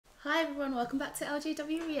Hi everyone, welcome back to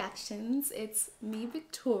L.J.W Reactions. It's me,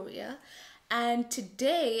 Victoria, and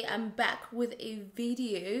today I'm back with a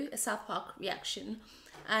video, a South Park reaction,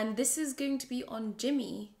 and this is going to be on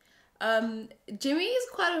Jimmy. Jimmy is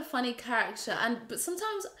quite a funny character, but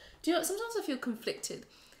sometimes, sometimes I feel conflicted.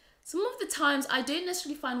 Some of the times I don't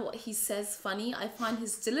necessarily find what he says funny, I find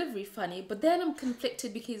his delivery funny, but then I'm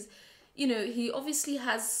conflicted because, he obviously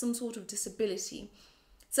has some sort of disability.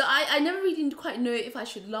 So I never really quite know if I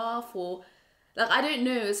should laugh or, I don't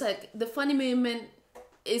know. It's like the funny moment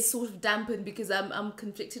is sort of dampened because I'm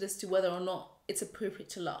conflicted as to whether or not it's appropriate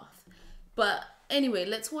to laugh. But anyway,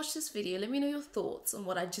 let's watch this video. Let me know your thoughts on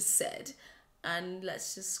what I just said. And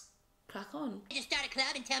let's just crack on. Just start a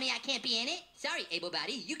club and tell me I can't be in it? Sorry,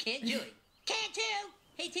 able-bodied, you can't join. Can't too!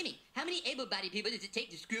 Hey, Timmy, how many able-bodied people does it take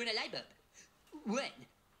to screw in a light bulb? One.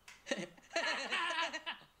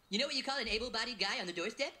 You know what you call an able-bodied guy on the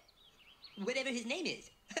doorstep? Whatever his name is.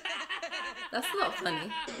 That's not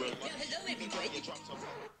funny. Well, hello, everybody.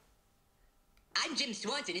 I'm Jim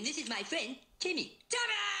Swanson, and this is my friend, Timmy.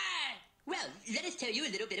 Timmy! Well, let us tell you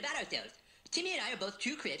a little bit about ourselves. Timmy and I are both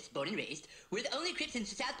true Crips, born and raised. We're the only Crips in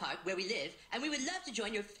South Park where we live, and we would love to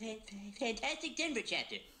join your fantastic Denver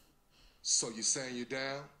chapter. So you saying you're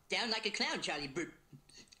down? Down like a clown, Charlie.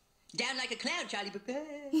 Down like a clown, Charlie.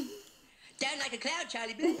 Down like a cloud,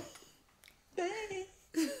 Charlie Brown.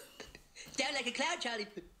 Down like a cloud, Charlie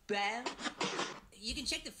Brown. You can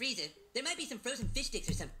check the freezer. There might be some frozen fish sticks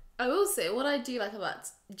or something. I will say, what I do like about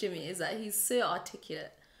Jimmy is that he's so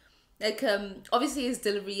articulate. Like, obviously his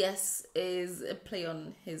delivery, yes, is a play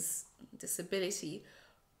on his disability.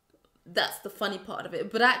 That's the funny part of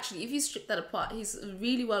it. But actually, if you strip that apart, he's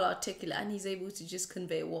really well articulate and he's able to just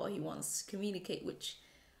convey what he wants to communicate, which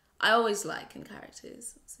I always like in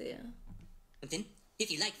characters. So, yeah. Something,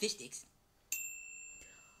 if you like fish sticks.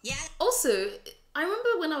 Yeah. Also, I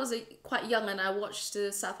remember when I was quite young and I watched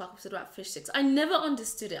the South Park episode about fish sticks. I never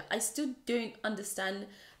understood it. I still don't understand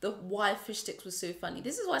why fish sticks was so funny.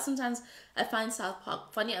 This is why sometimes I find South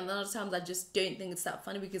Park funny and other times I just don't think it's that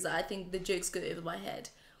funny because I think the jokes go over my head.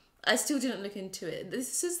 I still didn't look into it.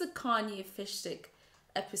 This is the Kanye fish stick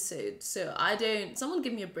episode. So someone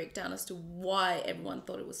give me a breakdown as to why everyone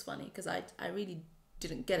thought it was funny because I really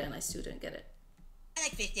didn't get it and I still don't get it. I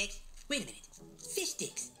like fish sticks. Wait a minute. Fish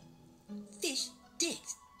sticks. Fish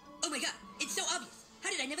sticks. Oh my god, it's so obvious. How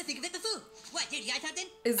did I never think of it before? What, dude, you got something?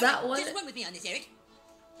 Is that what? Just one with me on this, Eric.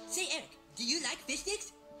 Say, Eric, do you like fish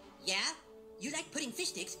sticks? Yeah? You like putting fish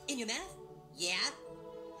sticks in your mouth? Yeah?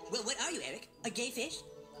 Well, what are you, Eric? A gay fish?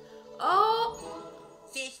 Oh!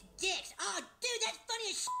 Fish sticks. Oh, dude, that's funny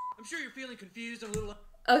as shit. I'm sure you're feeling confused and a little...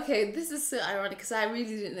 Okay, this is so ironic because I really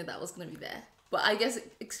didn't know that was going to be there. But I guess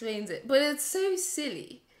it explains it. But it's so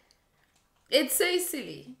silly. It's so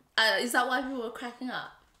silly. Is that why people were cracking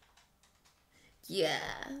up? Yeah.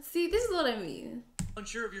 See, this is what I mean.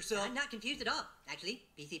 Unsure of yourself? I'm not confused at all, actually.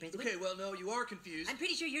 PC Principal. Okay, well, no, you are confused. I'm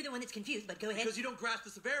pretty sure you're the one that's confused, but go ahead. Because you don't grasp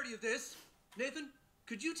the severity of this. Nathan,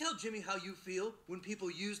 could you tell Jimmy how you feel when people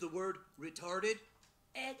use the word retarded?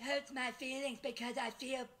 It hurts my feelings because I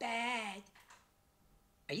feel bad.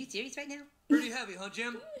 Are you serious right now? Pretty heavy, huh,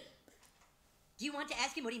 Jim? Do you want to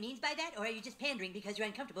ask him what he means by that, or are you just pandering because you're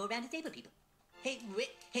uncomfortable around disabled people? Hey,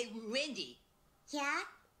 Wendy. Yeah?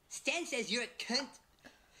 Stan says you're a cunt.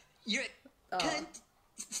 You're a cunt.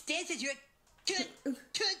 Stan says you're a cunt. Well,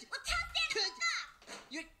 tell Stan Cunt.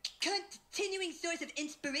 You're a continuing source of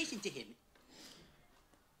inspiration to him.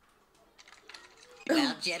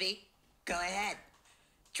 Well, Jimmy, go ahead.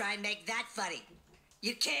 Try and make that funny.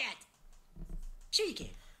 You can't. Sure you can.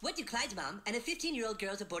 What do Clyde's mom and a 15-year-old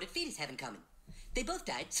girl's aborted fetus have in common? They both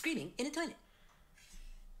died screaming in a toilet.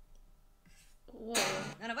 Whoa.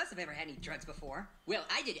 None of us have ever had any drugs before. Well,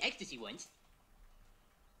 I did ecstasy once.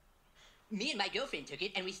 Me and my girlfriend took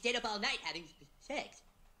it, and we stayed up all night having sex.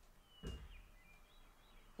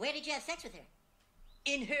 Where did you have sex with her?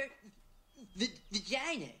 In her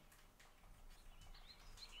vagina.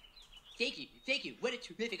 Thank you. Thank you. What a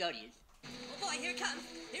terrific audience. Oh boy, here it comes.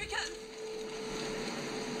 Here it comes.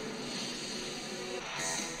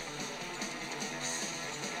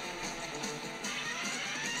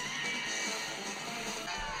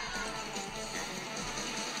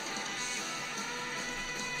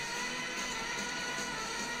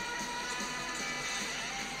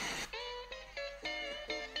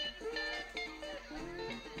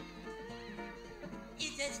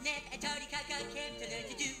 It's a snap, a tardy caca came to learn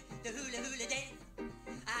to do the hula hula dance.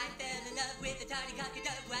 I fell in love with the tardy caca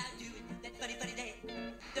dove while doing that funny funny dance.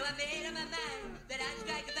 Though I made up my mind that I'd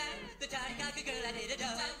strike a band, the tardy caca girl I did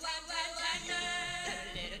adore.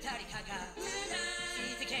 Little tardy caca,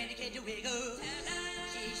 she's a candy kid to wiggle.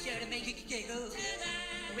 She sure to make you giggle.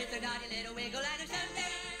 With her naughty little wiggle and her someday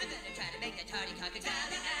I'm gonna try to make the tardy cocker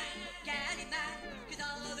Callie mine. Cause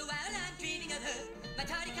all the while I'm dreaming of her, my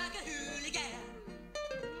tardy cocker hooligan.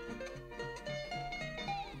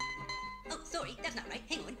 Oh, sorry, that's not right.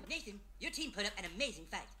 Hang on. Nathan, your team put up an amazing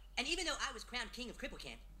fight. And even though I was crowned king of Cripple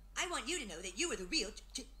Camp, I want you to know that you were the real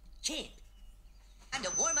champ. And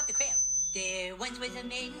to warm up the crowd, there once was a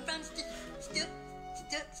maiden from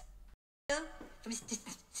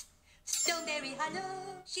Stoneberry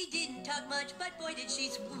Hollow. She didn't talk much, but boy did she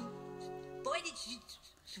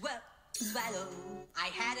swallow. I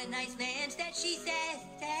had a nice dance that she sat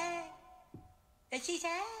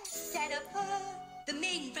up her. The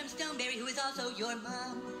maiden from Stoneberry who is also your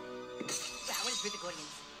mom. Wow, what a terrific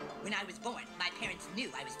audience. When I was born, my parents knew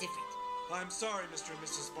I was different. I'm sorry, Mr. and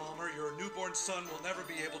Mrs. Palmer. Your newborn son will never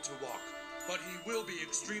be able to walk, but he will be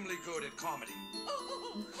extremely good at comedy.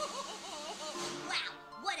 Wow,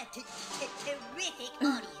 what a terrific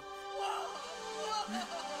audience.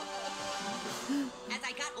 As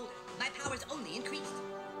I got older, my powers only increased.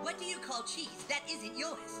 What do you call cheese that isn't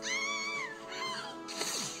yours?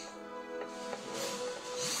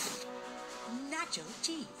 Nacho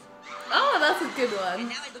cheese. Oh, that's a good And one.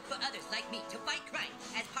 now I look for others like me to fight crime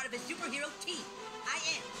as part of a superhero team. I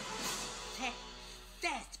am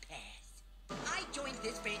Fast Pass. I joined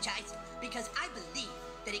this franchise because I believe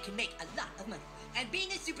that it can make a lot of money. And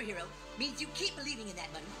being a superhero means you keep believing in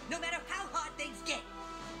that money, no matter how hard things get.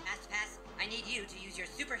 Fast Pass, I need you to use your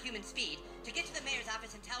superhuman speed to get to the mayor's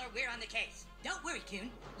office and tell her we're on the case. Don't worry,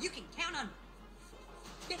 Coon. You can count on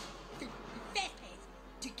Fast Pass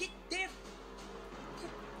to get there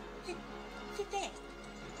fast.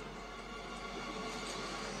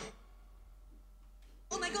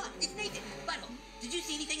 Oh my god, it's Nathan! Butthole, did you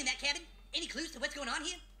see anything in that cabin? Any clues to what's going on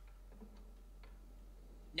here?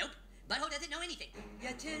 Nope. Butthole doesn't know anything.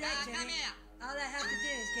 You're too late, Jimmy. Come here. All I have to do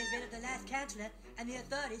is get rid of the last counselor, and the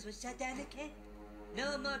authorities will shut down the camp.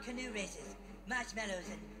 No more canoe races, marshmallows,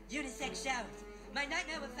 and unisex showers. My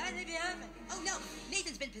nightmare will finally be over. Oh no!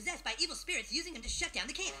 Nathan's been possessed by evil spirits using him to shut down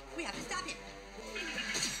the camp. We have to stop him.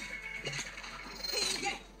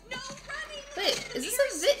 No running! Wait, is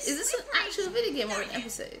this an actual video game or an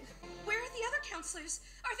episode? Where are the other counselors?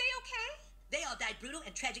 Are they okay? They all died brutal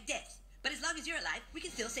and tragic deaths. But as long as you're alive, we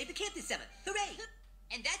can still save the camp this summer. Hooray!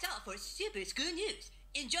 And that's all for Super School News.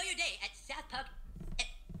 Enjoy your day at South Park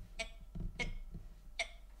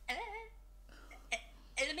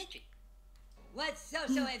Elementary. What's so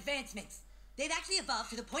advancements? They've actually evolved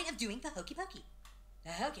to the point of doing the hokey pokey.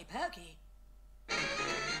 The hokey pokey?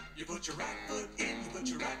 You put your right foot in, you put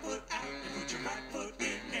your right foot out. You put your right foot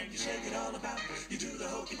in and you shake it all about. You do the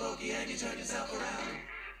hokey pokey and you turn yourself around.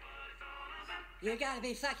 You gotta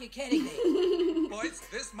be fucking kidding me. Boys,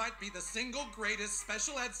 this might be the single greatest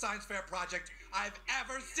special ed science fair project I've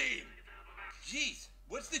ever seen. Jeez,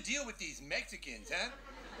 what's the deal with these Mexicans, huh?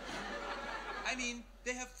 I mean,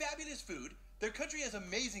 they have fabulous food, their country has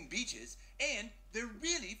amazing beaches, and they're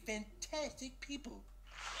really fantastic people.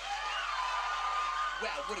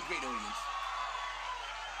 Wow, what a great audience.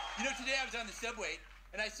 You know, today I was on the subway,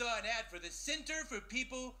 and I saw an ad for the Center for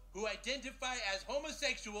People Who Identify as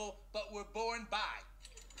Homosexual but Were Born Bi.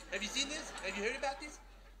 Have you seen this? Have you heard about this?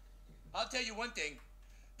 I'll tell you one thing.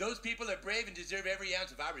 Those people are brave and deserve every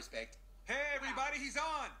ounce of our respect. Hey, everybody, he's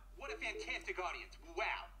on. What a fantastic audience.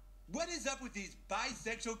 Wow. What is up with these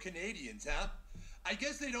bisexual Canadians, huh? I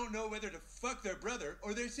guess they don't know whether to fuck their brother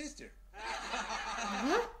or their sister.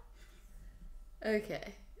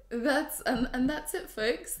 Okay, that's and that's it,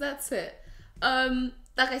 folks. That's it.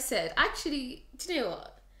 Like I said, actually, do you know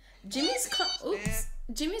what?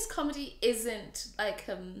 Jimmy's comedy isn't like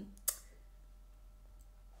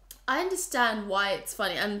I understand why it's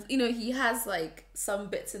funny, and you know he has like some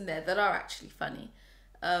bits in there that are actually funny.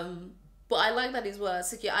 But I like that as well.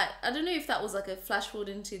 It's like, yeah, I don't know if that was like a flash forward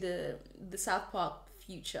into the South Park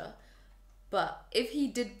future, but if he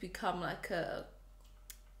did become like a,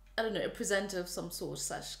 I don't know, a presenter of some sort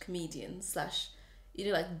 / comedian / you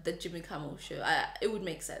know, like the Jimmy Kimmel show, it would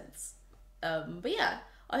make sense. But yeah,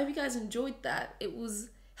 I hope you guys enjoyed that. It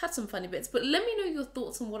had some funny bits, but let me know your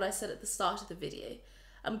thoughts on what I said at the start of the video.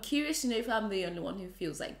 I'm curious to know if I'm the only one who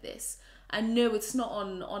feels like this. I know it's not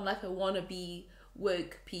on like a wannabe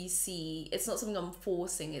woke PC. It's not something I'm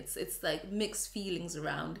forcing. It's like mixed feelings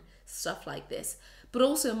around stuff like this. But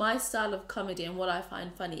also my style of comedy and what I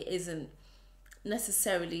find funny isn't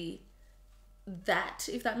necessarily that,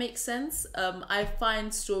 if that makes sense. I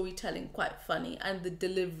find storytelling quite funny, and the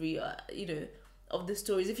delivery, you know, of the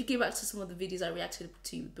stories. If you go back to some of the videos I reacted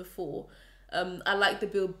to before, I like the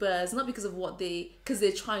Bill Burrs, not because of because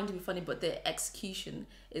they're trying to be funny, but their execution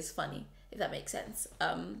is funny, if that makes sense.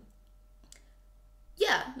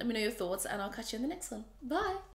 Yeah, let me know your thoughts, and I'll catch you in the next one. Bye.